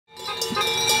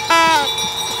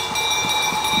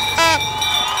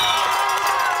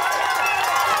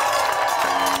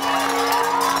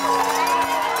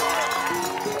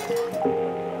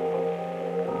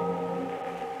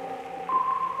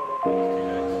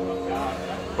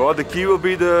Well, the key will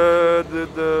be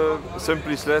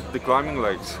simply said, the climbing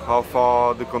legs. How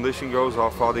far the condition goes, how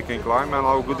far they can climb, and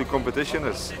how good the competition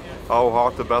is. How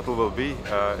hard the battle will be.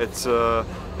 It's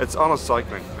honest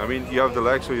cycling. I mean, you have the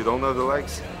legs or you don't have the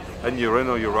legs, and you're in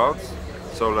or you're out.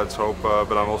 So let's hope.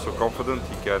 But I'm also confident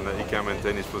he can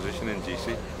maintain his position in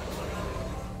GC.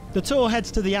 The Tour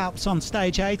heads to the Alps on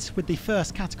stage 8 with the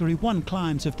first Category 1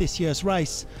 climbs of this year's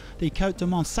race. The Côte de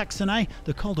Mont-Saxonais,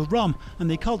 the Col de Rome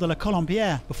and the Col de la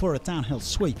Colombière before a downhill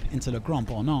sweep into the Grand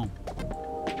Bornand.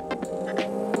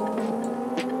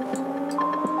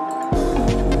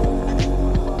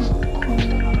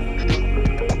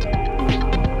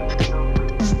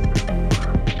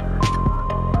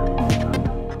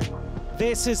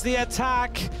 This is the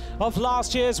attack of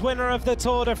last year's winner of the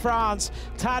Tour de France,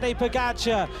 Tadej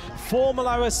Pogačar.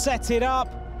 Formula has set it up.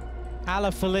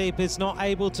 Alaphilippe is not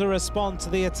able to respond to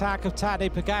the attack of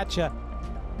Tadej Pogačar.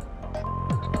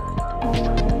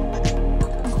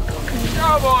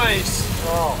 Go, boys!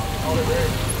 Oh,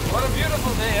 what a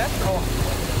beautiful day, eh? Oh.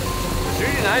 It's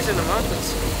really nice in the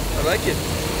mountains. I like it.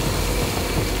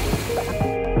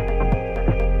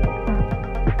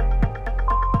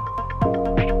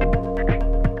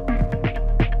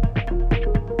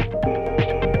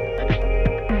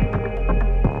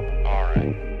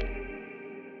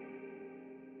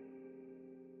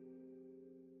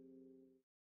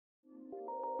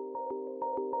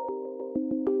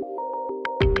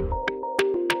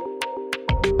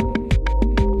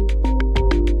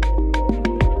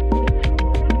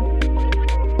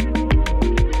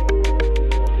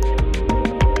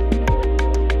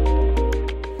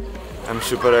 I'm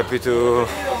super happy to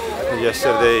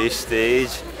yesterday's stage.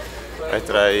 I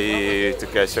try to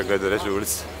catch a good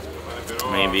results.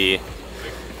 Maybe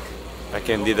I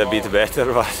can did a bit better,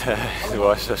 but it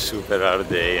was a super hard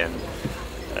day, and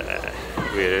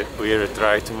we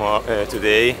retry tomorrow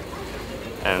today,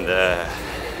 and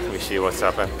we see what's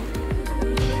happened.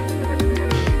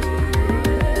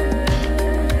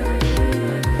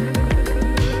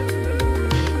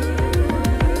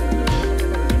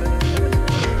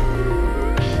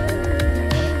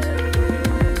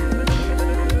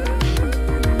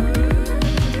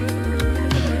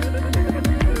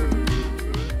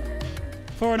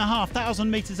 Four and a half thousand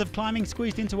metres of climbing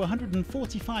squeezed into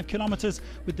 145 kilometres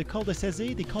with the Col de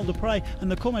Cézanne, the Col de Pré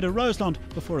and the Courmet de Roseland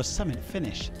before a summit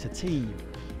finish to Tignes.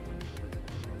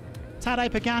 Tadej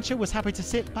Pogačar was happy to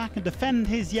sit back and defend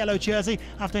his yellow jersey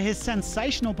after his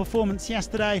sensational performance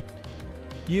yesterday.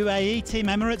 UAE Team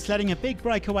Emirates letting a big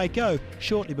breakaway go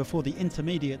shortly before the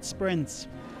intermediate sprints.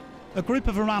 A group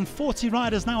of around 40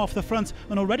 riders now off the front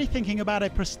and already thinking about a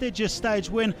prestigious stage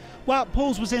win. Wout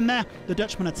Poels was in there, the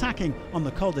Dutchman attacking on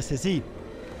the Col de Cézanne.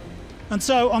 And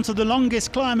so onto the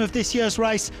longest climb of this year's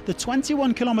race, the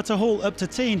 21-kilometre haul up to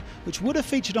Tignes, which would have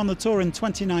featured on the Tour in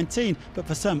 2019, but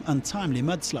for some untimely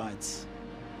mudslides.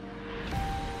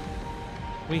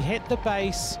 We hit the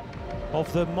base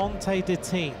of the Monte de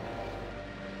Tignes.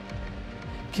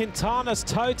 Quintana's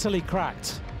totally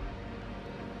cracked.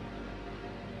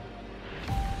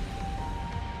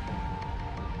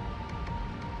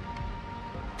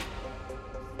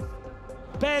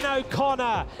 Ben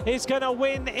O'Connor is going to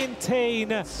win in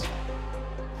Tignes.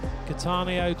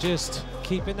 Cattaneo just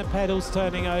keeping the pedals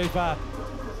turning over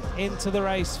into the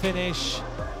race finish.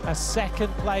 A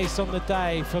second place on the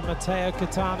day for Mattia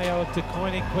Cattaneo of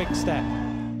Deceuninck Quick-Step.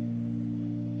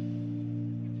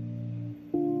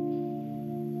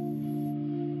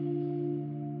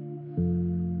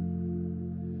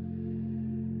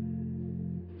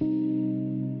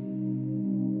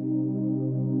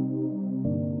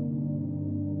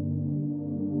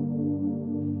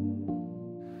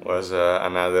 Was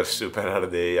another super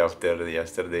hard day after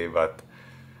yesterday, but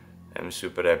I'm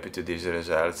super happy to these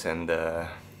results, and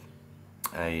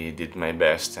I did my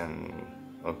best, and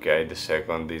okay, the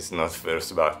second is not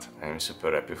first, but I'm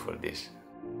super happy for this.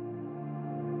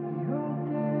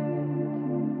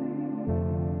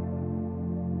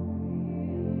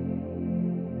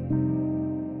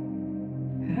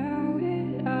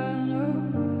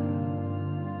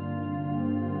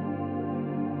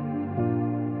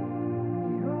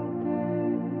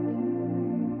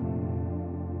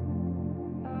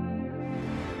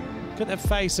 Look at the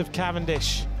face of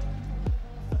Cavendish.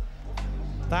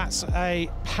 That's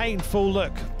a painful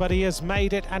look, but he has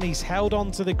made it, and he's held on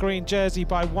to the green jersey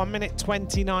by 1 minute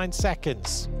 29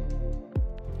 seconds.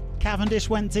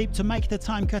 Cavendish went deep to make the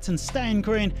time cut and stay in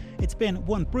green. It's been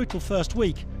one brutal first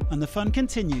week, and the fun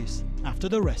continues after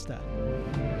the rest day.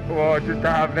 Well, just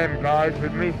to have them guys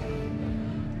with me,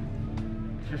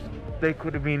 they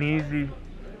could have been easy.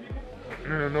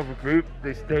 in another group.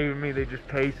 They stay with me, they just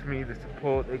pace me, the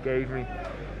support they gave me.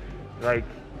 Like,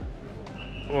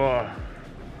 whoa.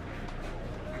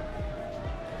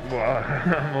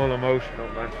 I'm all emotional,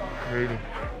 man, really.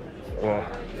 Whoa.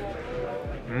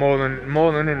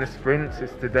 More than in the sprints,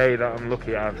 it's the day that I'm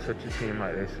lucky to have such a team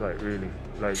like this, like really.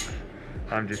 Like,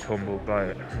 I'm just humbled by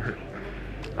it.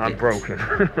 I'm broken.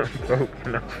 I'm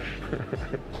broken.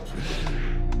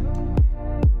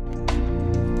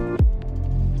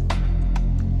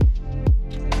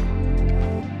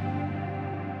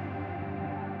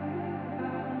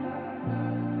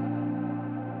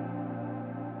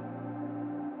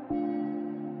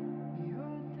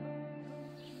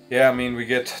 Yeah, I mean, we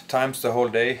get times the whole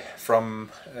day from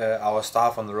our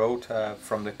staff on the road,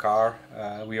 from the car.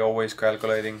 We always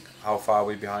calculating how far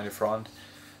we're behind the front,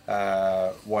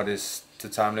 what is the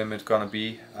time limit gonna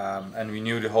be, and we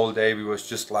knew the whole day we was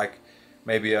just like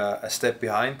maybe a step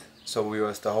behind. So we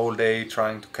was the whole day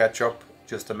trying to catch up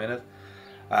just a minute,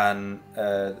 and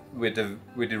with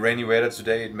the rainy weather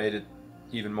today, it made it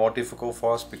even more difficult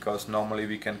for us, because normally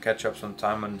we can catch up some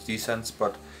time on descents,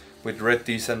 but with red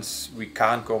descents we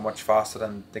can't go much faster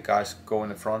than the guys go in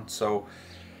the front. So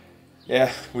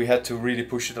yeah, we had to really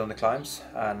push it on the climbs,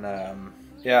 and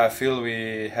yeah, I feel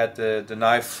we had the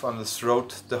knife on the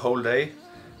throat the whole day,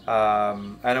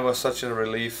 and it was such a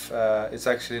relief. It's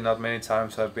actually not many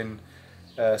times I've been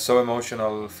so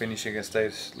emotional finishing a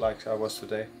stage like I was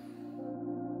today.